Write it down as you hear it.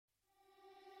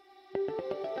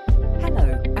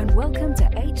Welcome to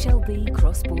HLB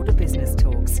Cross-Border Business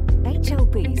Talks,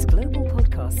 HLB's global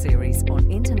podcast series on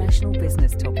international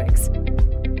business topics.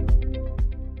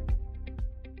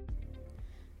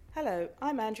 Hello,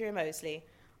 I'm Andrea Mosley.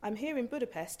 I'm here in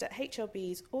Budapest at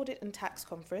HLB's Audit and Tax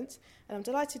Conference, and I'm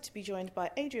delighted to be joined by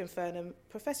Adrian Furnam,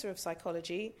 Professor of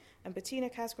Psychology, and Bettina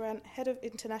Cassegrain, Head of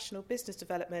International Business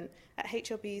Development at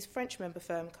HLB's French member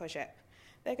firm Cogep.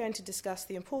 They're going to discuss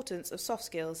the importance of soft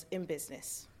skills in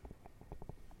business.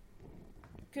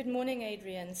 Good morning,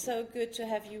 Adrian. So good to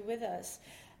have you with us.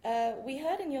 We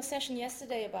heard in your session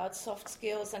yesterday about soft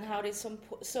skills and how it is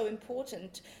so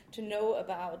important to know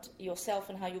about yourself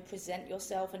and how you present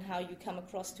yourself and how you come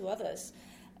across to others.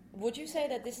 Would you say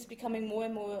that this is becoming more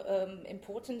and more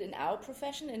important in our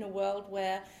profession in a world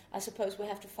where I suppose we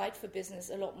have to fight for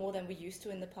business a lot more than we used to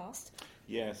in the past?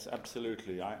 Yes,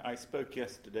 absolutely. I spoke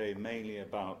yesterday mainly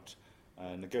about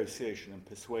negotiation and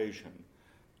persuasion.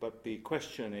 But the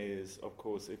question is, of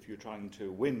course, if you're trying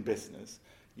to win business,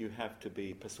 you have to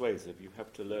be persuasive. You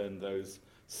have to learn those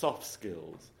soft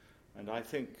skills. And I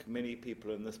think many people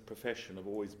in this profession have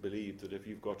always believed that if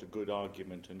you've got a good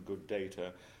argument and good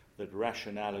data, that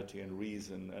rationality and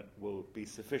reason will be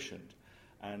sufficient.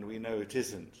 And we know it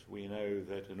isn't. We know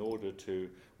that in order to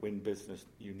win business,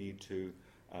 you need to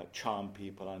charm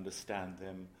people, understand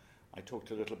them. I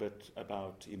talked a little bit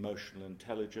about emotional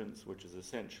intelligence, which is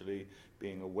essentially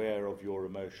being aware of your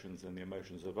emotions and the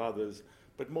emotions of others,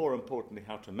 but more importantly,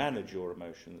 how to manage your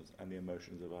emotions and the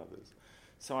emotions of others.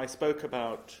 So I spoke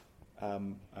about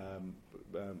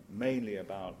mainly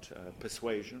about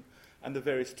persuasion and the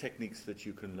various techniques that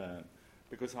you can learn,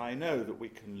 because I know that we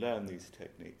can learn these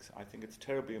techniques. I think it's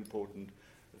terribly important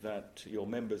that your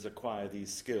members acquire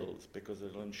these skills because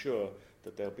it'll ensure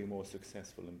that they'll be more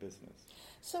successful in business.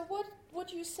 So what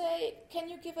would you say, can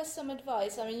you give us some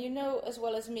advice? I mean, you know as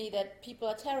well as me that people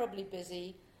are terribly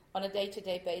busy on a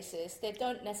day-to-day basis. They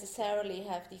don't necessarily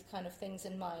have these kind of things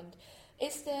in mind.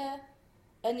 Is there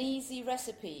an easy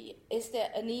recipe? Is there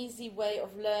an easy way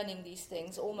of learning these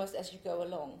things almost as you go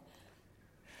along?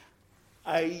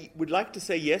 I would like to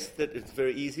say yes, that it's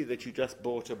very easy, that you just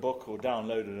bought a book or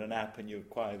downloaded an app and you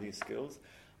acquire these skills.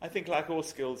 I think like all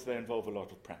skills, they involve a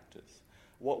lot of practice.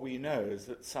 What we know is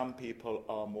that some people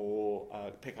are more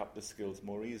pick up the skills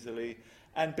more easily,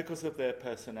 and because of their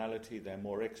personality, they're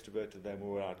more extroverted, they're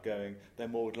more outgoing, they're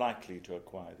more likely to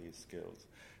acquire these skills.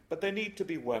 But they need to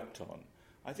be worked on.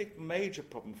 I think the major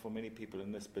problem for many people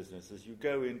in this business is you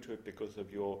go into it because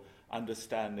of your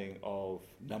understanding of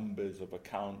numbers, of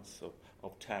accounts,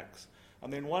 of tax.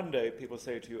 And then one day people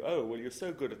say to you, oh, well, you're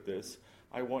so good at this,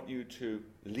 I want you to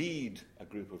lead a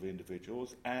group of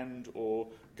individuals and or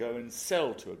go and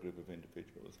sell to a group of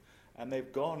individuals. And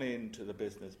they've gone into the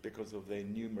business because of their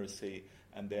numeracy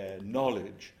and their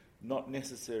knowledge, not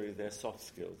necessarily their soft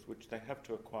skills, which they have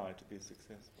to acquire to be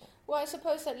successful. Well, I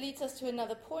suppose that leads us to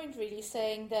another point, really,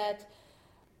 saying that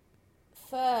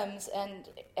firms and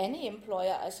any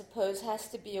employer, I suppose, has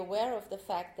to be aware of the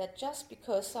fact that just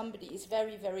because somebody is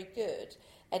very, very good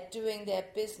at doing their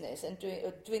business and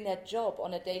doing their job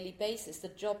on a daily basis, the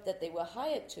job that they were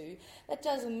hired to, that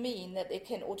doesn't mean that they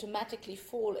can automatically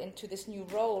fall into this new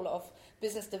role of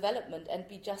business development and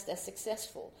be just as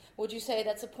successful. Would you say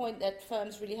that's a point that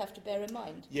firms really have to bear in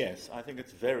mind? Yes, I think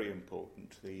it's very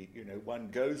important. One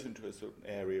goes into a certain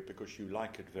area because you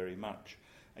like it very much,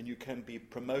 and you can be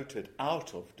promoted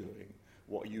out of doing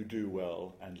what you do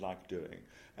well and like doing.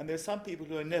 And there's some people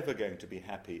who are never going to be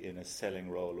happy in a selling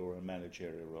role or a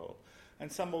managerial role.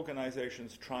 And some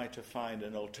organizations try to find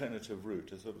an alternative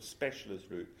route, a sort of specialist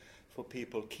route for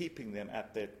people, keeping them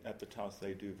at the task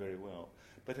they do very well.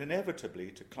 But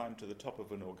inevitably, to climb to the top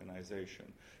of an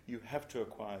organization, you have to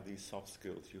acquire these soft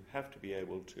skills. You have to be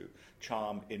able to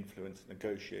charm, influence,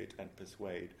 negotiate, and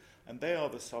persuade. And they are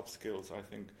the soft skills, I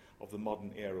think, of the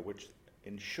modern era, which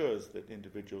ensures that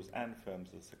individuals and firms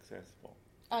are successful.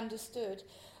 Understood.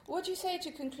 Would you say,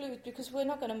 to conclude, because we're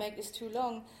not going to make this too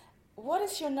long, what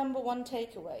is your number one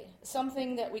takeaway?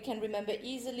 Something that we can remember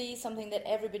easily, something that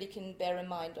everybody can bear in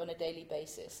mind on a daily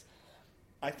basis?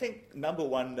 I think, number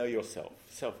one, know yourself,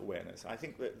 self-awareness. I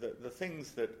think that the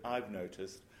things that I've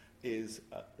noticed is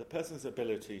the person's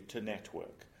ability to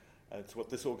network. It's what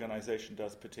this organization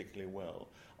does particularly well.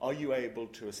 Are you able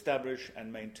to establish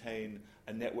and maintain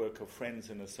a network of friends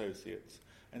and associates?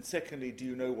 And secondly, do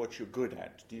you know what you're good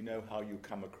at? Do you know how you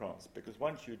come across? Because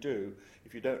once you do,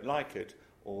 if you don't like it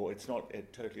or it's not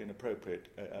totally inappropriate,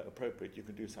 you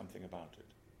can do something about it.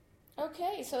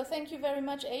 Okay, so thank you very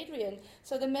much, Adrian.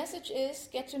 So the message is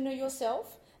get to know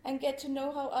yourself and get to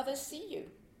know how others see you.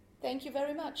 Thank you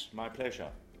very much. My pleasure.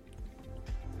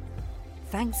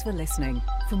 Thanks for listening.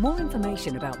 For more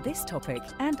information about this topic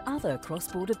and other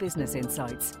cross-border business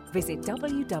insights, visit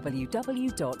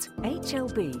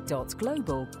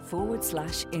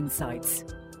www.hlb.global/insights.